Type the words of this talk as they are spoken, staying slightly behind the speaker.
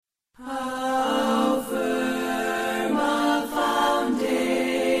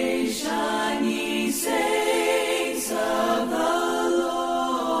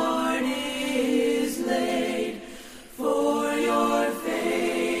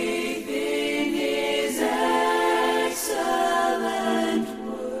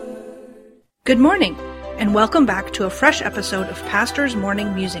Good morning, and welcome back to a fresh episode of Pastor's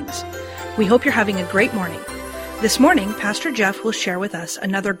Morning Musings. We hope you're having a great morning. This morning, Pastor Jeff will share with us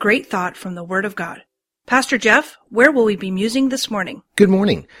another great thought from the Word of God. Pastor Jeff, where will we be musing this morning? Good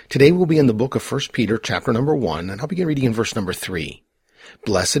morning. Today we'll be in the book of 1 Peter, chapter number 1, and I'll begin reading in verse number 3.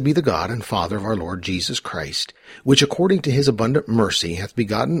 Blessed be the God and Father of our Lord Jesus Christ, which according to his abundant mercy hath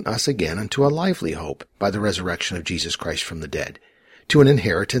begotten us again unto a lively hope by the resurrection of Jesus Christ from the dead, to an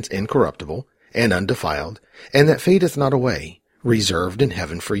inheritance incorruptible and undefiled, and that fadeth not away, reserved in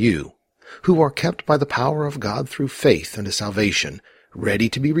heaven for you, who are kept by the power of God through faith unto salvation, ready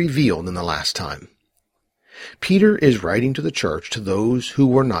to be revealed in the last time. Peter is writing to the church to those who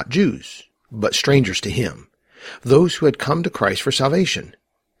were not Jews, but strangers to him, those who had come to Christ for salvation.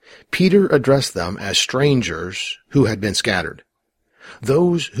 Peter addressed them as strangers who had been scattered.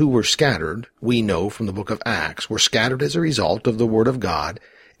 Those who were scattered, we know from the book of Acts, were scattered as a result of the Word of God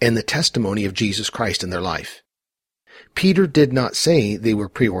and the testimony of Jesus Christ in their life. Peter did not say they were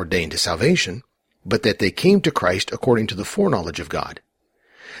preordained to salvation, but that they came to Christ according to the foreknowledge of God.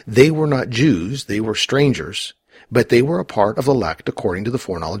 They were not Jews, they were strangers, but they were a part of the elect according to the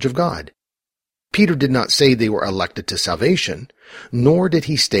foreknowledge of God. Peter did not say they were elected to salvation, nor did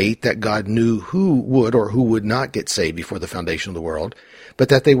he state that God knew who would or who would not get saved before the foundation of the world, but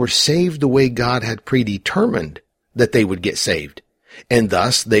that they were saved the way God had predetermined that they would get saved. And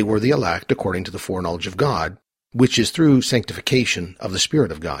thus they were the elect according to the foreknowledge of God, which is through sanctification of the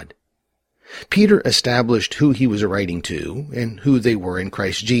Spirit of God. Peter established who he was writing to and who they were in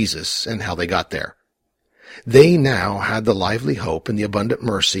Christ Jesus and how they got there. They now had the lively hope and the abundant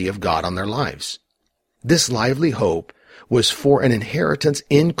mercy of God on their lives. This lively hope was for an inheritance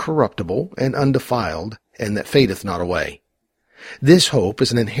incorruptible and undefiled, and that fadeth not away. This hope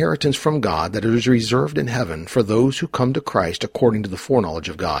is an inheritance from God that is reserved in heaven for those who come to Christ according to the foreknowledge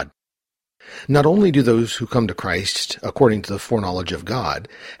of God. Not only do those who come to Christ according to the foreknowledge of God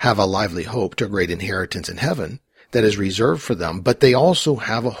have a lively hope to a great inheritance in heaven that is reserved for them, but they also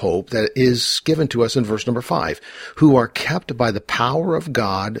have a hope that is given to us in verse number 5, who are kept by the power of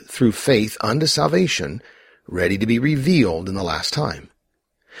God through faith unto salvation, ready to be revealed in the last time.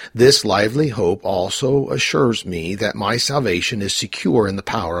 This lively hope also assures me that my salvation is secure in the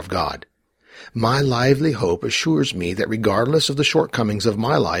power of God. My lively hope assures me that regardless of the shortcomings of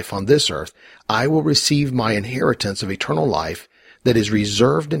my life on this earth, I will receive my inheritance of eternal life that is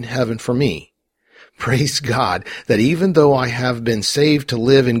reserved in heaven for me. Praise God that even though I have been saved to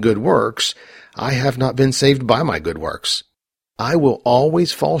live in good works, I have not been saved by my good works. I will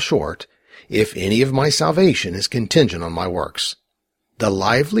always fall short if any of my salvation is contingent on my works. The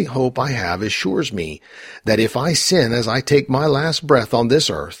lively hope I have assures me that if I sin as I take my last breath on this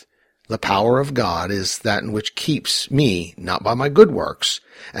earth, the power of God is that in which keeps me, not by my good works,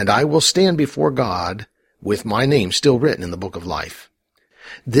 and I will stand before God with my name still written in the book of life.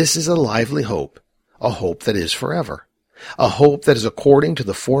 This is a lively hope, a hope that is forever, a hope that is according to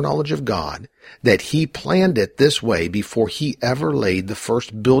the foreknowledge of God, that he planned it this way before he ever laid the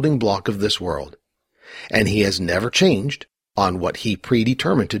first building block of this world. And he has never changed on what he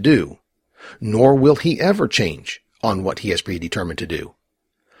predetermined to do, nor will he ever change on what he has predetermined to do.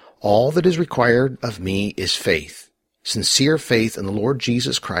 All that is required of me is faith, sincere faith in the Lord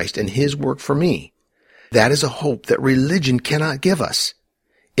Jesus Christ and his work for me. That is a hope that religion cannot give us.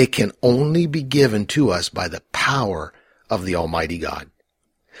 It can only be given to us by the power of the Almighty God.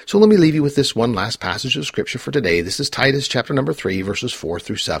 So let me leave you with this one last passage of Scripture for today. This is Titus chapter number 3, verses 4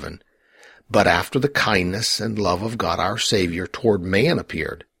 through 7. But after the kindness and love of God our Savior toward man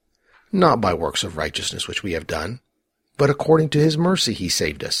appeared, not by works of righteousness which we have done, but according to his mercy he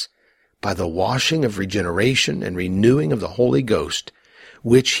saved us, by the washing of regeneration and renewing of the Holy Ghost,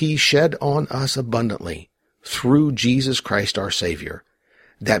 which he shed on us abundantly through Jesus Christ our Savior,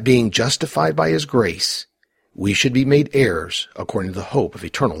 that being justified by his grace, we should be made heirs according to the hope of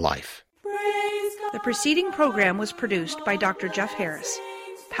eternal life. The preceding program was produced by Dr. Jeff Harris,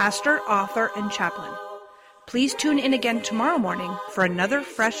 pastor, author, and chaplain. Please tune in again tomorrow morning for another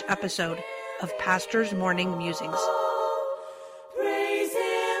fresh episode of Pastor's Morning Musings.